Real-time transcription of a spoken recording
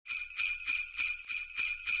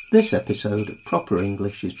This episode of Proper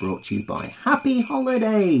English is brought to you by Happy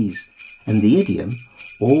Holidays and the idiom,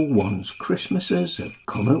 all one's Christmases have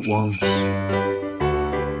come at once.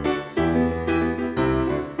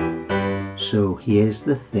 So here's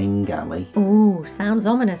the thing, Ali. Ooh, sounds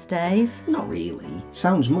ominous, Dave. Not really.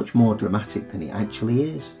 Sounds much more dramatic than it actually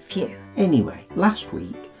is. Phew. Anyway, last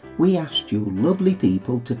week we asked you lovely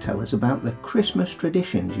people to tell us about the Christmas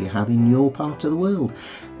traditions you have in your part of the world,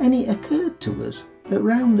 and it occurred to us that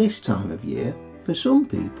round this time of year, for some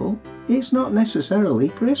people, it's not necessarily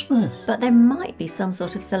Christmas. But there might be some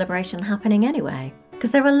sort of celebration happening anyway, because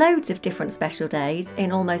there are loads of different special days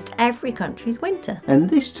in almost every country's winter. And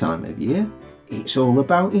this time of year, it's all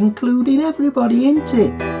about including everybody, isn't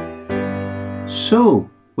it? So,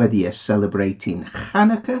 whether you're celebrating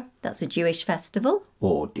Hanukkah, That's a Jewish festival,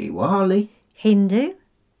 or Diwali, Hindu,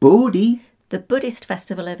 Bodhi, the Buddhist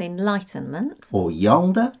festival of enlightenment, or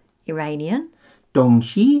Yalda, Iranian,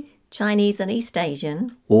 Dongxi, Chinese and East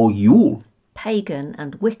Asian, or Yule, pagan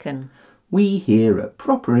and Wiccan. we here at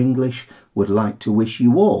Proper English would like to wish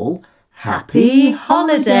you all Happy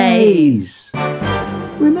holidays!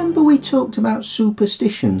 Remember we talked about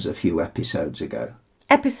superstitions a few episodes ago?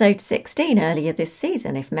 Episode 16 earlier this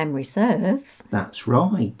season, if memory serves. That's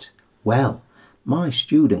right. Well, my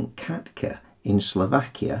student Katka in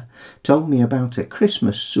Slovakia told me about a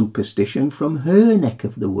Christmas superstition from her neck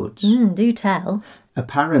of the woods. Do tell.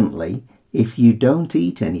 Apparently, if you don't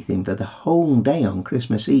eat anything for the whole day on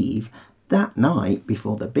Christmas Eve, that night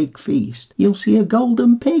before the big feast, you'll see a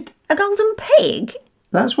golden pig. A golden pig?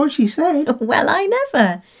 That's what she said. Well, I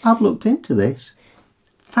never. I've looked into this.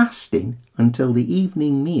 Fasting until the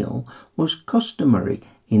evening meal was customary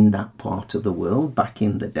in that part of the world back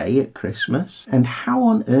in the day at Christmas. And how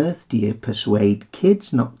on earth do you persuade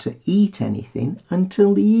kids not to eat anything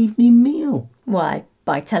until the evening meal? Why,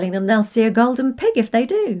 by telling them they'll see a golden pig if they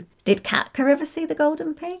do. Did Katka ever see the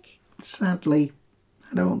golden pig? Sadly,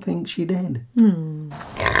 I don't think she did.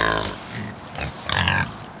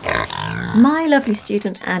 My lovely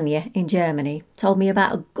student Anya in Germany told me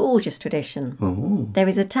about a gorgeous tradition. Oh. There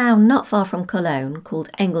is a town not far from Cologne called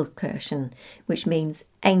Engelskirchen, which means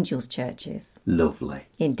angels' churches. Lovely.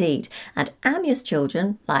 Indeed, and Anya's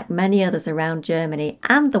children, like many others around Germany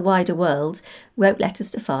and the wider world, wrote letters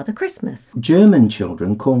to Father Christmas. German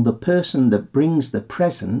children call the person that brings the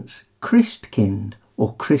presents Christkind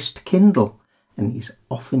or Christkindl, and he's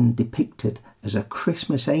often depicted as a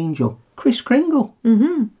Christmas angel, Kris Kringle.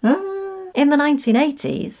 In the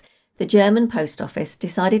 1980s, the German post office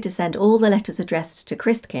decided to send all the letters addressed to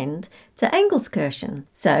Christkind to Engelskirchen.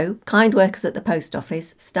 So, kind workers at the post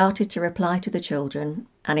office started to reply to the children,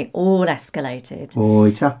 and it all escalated. Oh,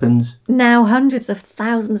 it happens. Now hundreds of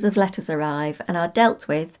thousands of letters arrive and are dealt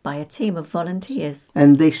with by a team of volunteers.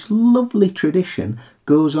 And this lovely tradition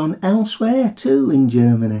goes on elsewhere too in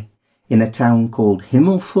Germany. In a town called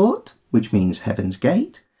Himmelfurt, which means Heaven's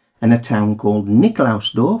Gate, and a town called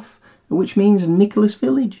Nikolausdorf, which means Nicholas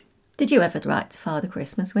Village. Did you ever write to Father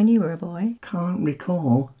Christmas when you were a boy? Can't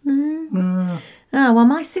recall. Oh, well,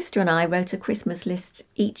 my sister and I wrote a Christmas list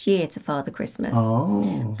each year to Father Christmas.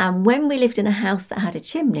 Oh. And when we lived in a house that had a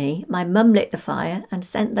chimney, my mum lit the fire and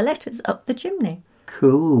sent the letters up the chimney.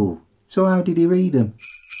 Cool. So how did he read them?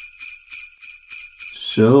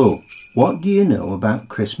 So, what do you know about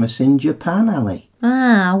Christmas in Japan, Ali?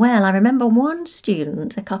 Well, I remember one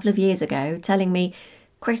student a couple of years ago telling me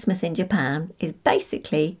Christmas in Japan is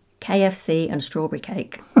basically KFC and strawberry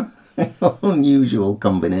cake. Unusual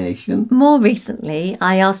combination. More recently,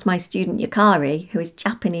 I asked my student Yukari, who is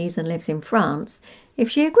Japanese and lives in France,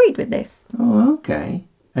 if she agreed with this. Oh, okay.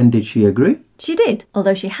 And did she agree? She did,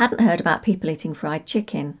 although she hadn't heard about people eating fried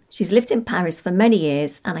chicken. She's lived in Paris for many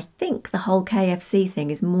years, and I think the whole KFC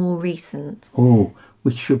thing is more recent. Oh,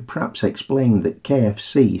 we should perhaps explain that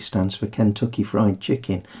KFC stands for Kentucky Fried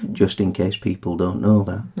Chicken, just in case people don't know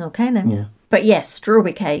that. Okay then. Yeah. But yes,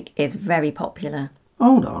 strawberry cake is very popular.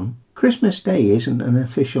 Hold on. Christmas Day isn't an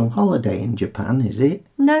official holiday in Japan, is it?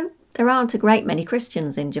 No, there aren't a great many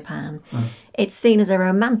Christians in Japan. It's seen as a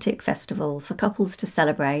romantic festival for couples to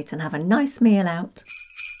celebrate and have a nice meal out.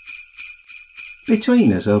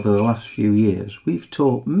 Between us over the last few years, we've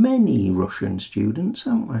taught many Russian students,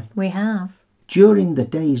 haven't we? We have. During the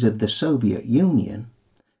days of the Soviet Union,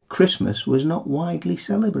 Christmas was not widely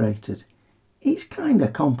celebrated. It's kind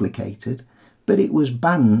of complicated, but it was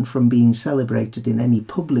banned from being celebrated in any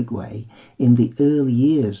public way in the early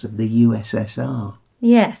years of the USSR.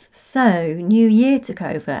 Yes, so New Year took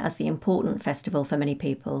over as the important festival for many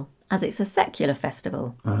people, as it's a secular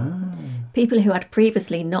festival. People who had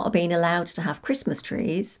previously not been allowed to have Christmas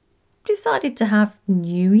trees decided to have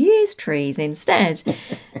New Year's trees instead.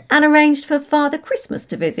 and arranged for Father Christmas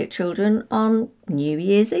to visit children on New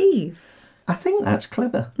Year's Eve. I think that's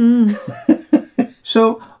clever.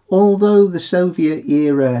 So, although the Soviet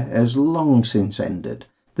era has long since ended,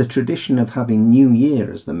 the tradition of having New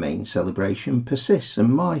Year as the main celebration persists,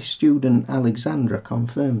 and my student Alexandra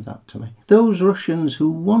confirmed that to me. Those Russians who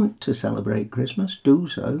want to celebrate Christmas do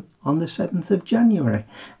so on the 7th of January,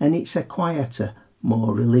 and it's a quieter,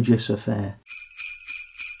 more religious affair.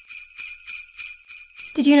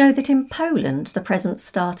 Did you know that in Poland the presents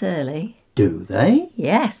start early? Do they?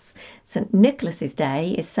 Yes. St Nicholas's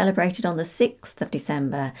Day is celebrated on the 6th of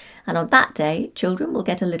December, and on that day children will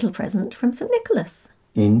get a little present from St Nicholas.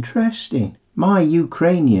 Interesting. My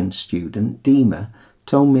Ukrainian student, Dima,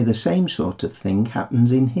 told me the same sort of thing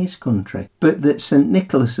happens in his country, but that St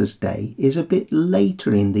Nicholas's Day is a bit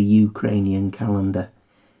later in the Ukrainian calendar.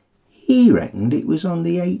 He reckoned it was on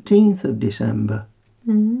the 18th of December.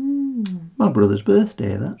 My brother's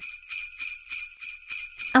birthday, that.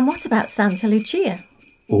 And what about Santa Lucia?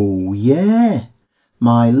 Oh, yeah.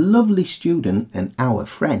 My lovely student and our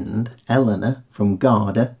friend, Eleanor, from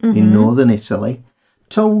Garda in northern Italy,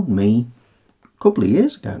 told me, a couple of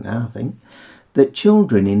years ago now, I think, that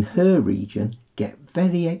children in her region get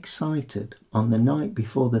very excited on the night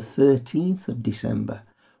before the 13th of December,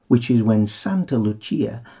 which is when Santa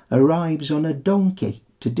Lucia arrives on a donkey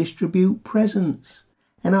to distribute presents.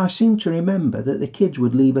 And I seem to remember that the kids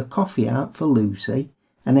would leave a coffee out for Lucy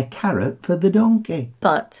and a carrot for the donkey.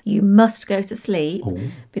 But you must go to sleep,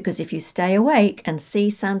 because if you stay awake and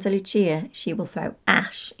see Santa Lucia, she will throw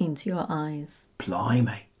ash into your eyes.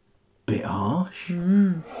 Blimey, bit harsh.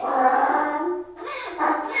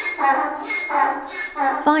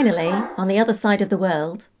 Finally, on the other side of the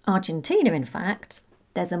world, Argentina in fact,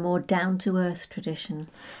 there's a more down-to-earth tradition.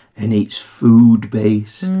 And it's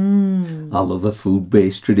food-based. I love a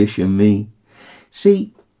food-based tradition, me.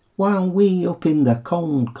 See, while we up in the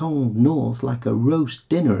cold, cold north like a roast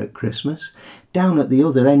dinner at Christmas, down at the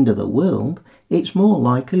other end of the world, it's more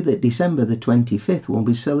likely that December the 25th will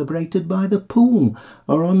be celebrated by the pool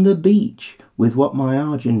or on the beach with what my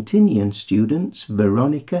Argentinian students,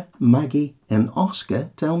 Veronica, Maggie and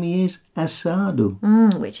Oscar, tell me is asado.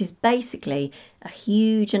 Which is basically a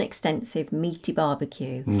huge and extensive meaty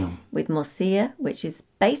barbecue with morcilla, which is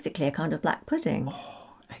basically a kind of black pudding.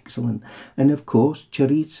 Excellent. And of course,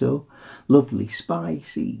 chorizo, lovely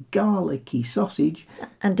spicy, garlicky sausage.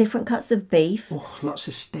 And different cuts of beef. Oh, lots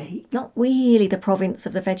of steak. Not really the province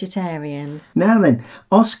of the vegetarian. Now then,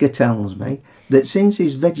 Oscar tells me that since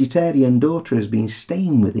his vegetarian daughter has been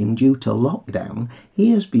staying with him due to lockdown,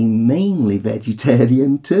 he has been mainly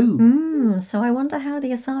vegetarian too. So I wonder how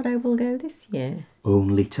the asado will go this year.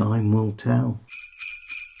 Only time will tell.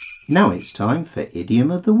 Now it's time for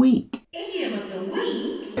Idiom of the Week. Idiom of the week?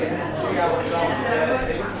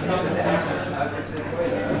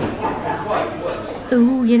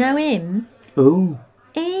 Ooh, you know him? Oh,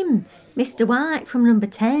 Him, Mr White from number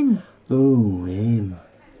 10. oh, him.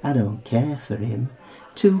 I don't care for him.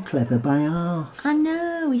 Too clever by half. I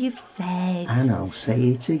know, you've said. And I'll say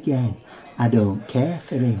it again. I don't care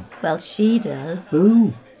for him. Well, she does.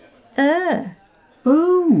 Oh,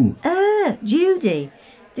 oh, Judy.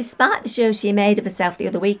 Despite the show she made of herself the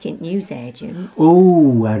other week in Newsagent,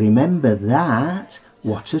 oh, I remember that.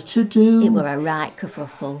 What a to-do. it were a right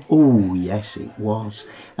kerfuffle. Oh, yes, it was.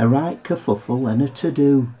 A right kerfuffle and a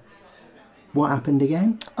to-do. What happened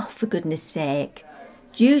again? Oh, for goodness sake.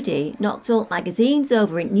 Judy knocked all magazines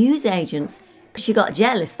over in Newsagents because she got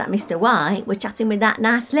jealous that Mr White were chatting with that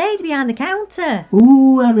nice lady behind the counter.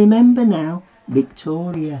 Oh, I remember now.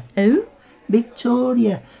 Victoria. Who?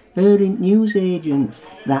 Victoria. Her in Newsagents.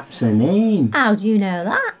 That's her name. How do you know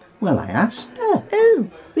that? Well, I asked her. Who?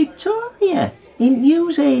 Victoria. In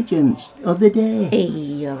Newsagents other day. Hey,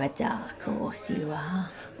 you're a dark horse, you are.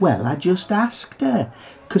 Well, I just asked her,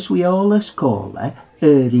 'cause we allus call her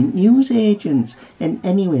in Newsagents. And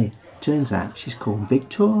anyway, turns out she's called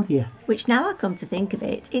Victoria. Which now I come to think of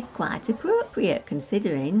it is quite appropriate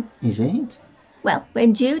considering. Is it? Well,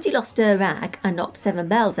 when Judy lost her rag and knocked 7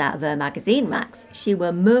 bells out of her magazine racks, she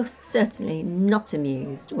were most certainly not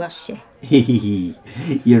amused, was she?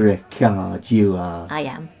 You're a card, you are. I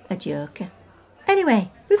am a joker.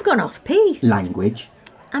 Anyway, we've gone off piece. Language.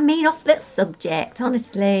 I mean off that subject,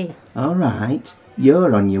 honestly. All right.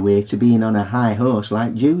 You're on your way to being on a high horse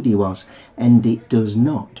like Judy was, and it does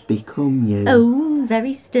not become you. Oh,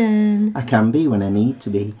 very stern. I can be when I need to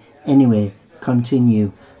be. Anyway,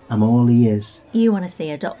 continue. I'm all ears. You want to see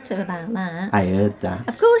a doctor about that? I heard that.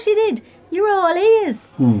 Of course you did. You're all ears.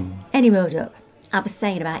 Anyway, hold up. I was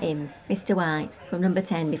saying about him, Mr White, from number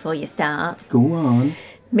 10 before you start. Go on.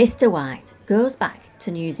 Mr White goes back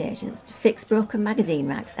to newsagents to fix broken magazine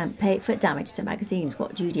racks and pay for damage to magazines,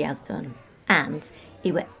 what Judy has done. And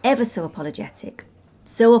he were ever so apologetic.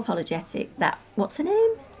 So apologetic that, what's her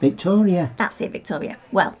name? Victoria. That's it, Victoria.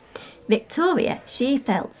 Well, Victoria, she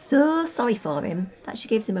felt so sorry for him that she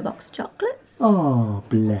gives him a box of chocolates. Oh,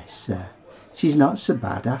 bless her. She's not so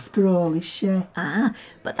bad after all, is she? Ah,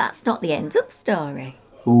 but that's not the end of the story.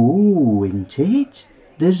 Oh, isn't it?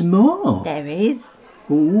 There's more. There is.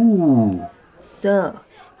 Ooh. So,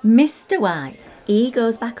 Mr. White, he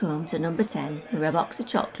goes back home to number 10 with a box of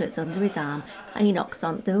chocolates under his arm and he knocks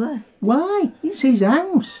on the door. Why? It's his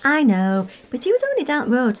house. I know, but he was only down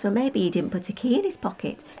the road, so maybe he didn't put a key in his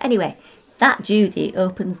pocket. Anyway, that Judy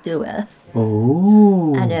opens door.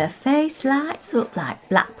 Oh. And her face lights up like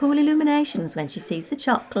Blackpool illuminations when she sees the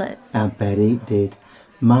chocolates. I bet it did.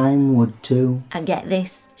 Mine would too. And get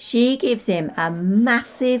this, she gives him a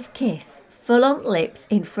massive kiss, full on lips,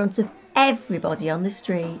 in front of everybody on the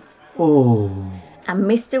street. Oh. And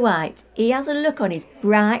Mr. White, he has a look on his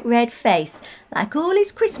bright red face like all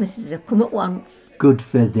his Christmases have come at once. Good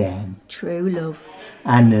for them. True love.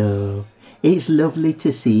 I know. It's lovely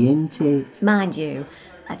to see, isn't it? Mind you,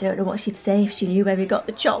 I don't know what she'd say if she knew where he got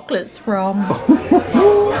the chocolates from.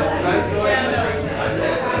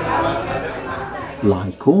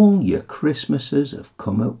 Like all your Christmases have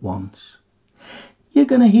come at once. You're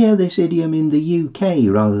going to hear this idiom in the UK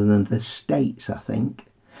rather than the States, I think.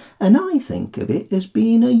 And I think of it as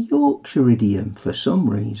being a Yorkshire idiom for some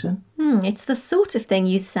reason. It's the sort of thing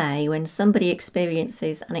you say when somebody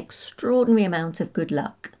experiences an extraordinary amount of good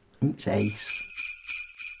luck. It's ace.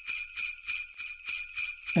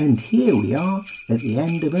 And here we are at the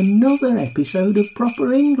end of another episode of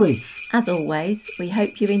Proper English. As always, we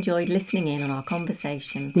hope you enjoyed listening in on our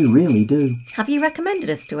conversation. We really do. Have you recommended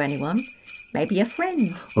us to anyone? Maybe a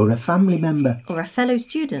friend. Or a family member. Or a fellow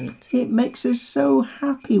student. It makes us so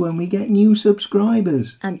happy when we get new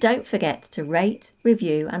subscribers. And don't forget to rate,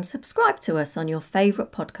 review and subscribe to us on your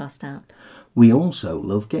favourite podcast app. We also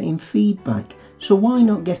love getting feedback, so why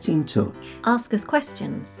not get in touch? Ask us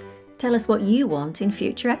questions. Tell us what you want in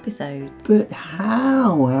future episodes. But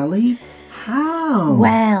how, Ali? How?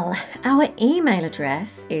 Well, our email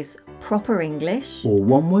address is properenglish Or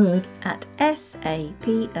one word. @sapo.pt.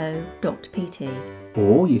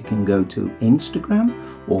 Or you can go to Instagram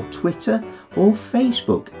or Twitter or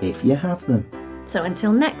Facebook if you have them. So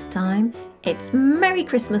until next time, it's Merry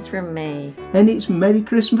Christmas from me. And it's Merry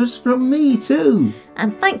Christmas from me too.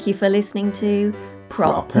 And thank you for listening to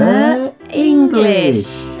Proper English.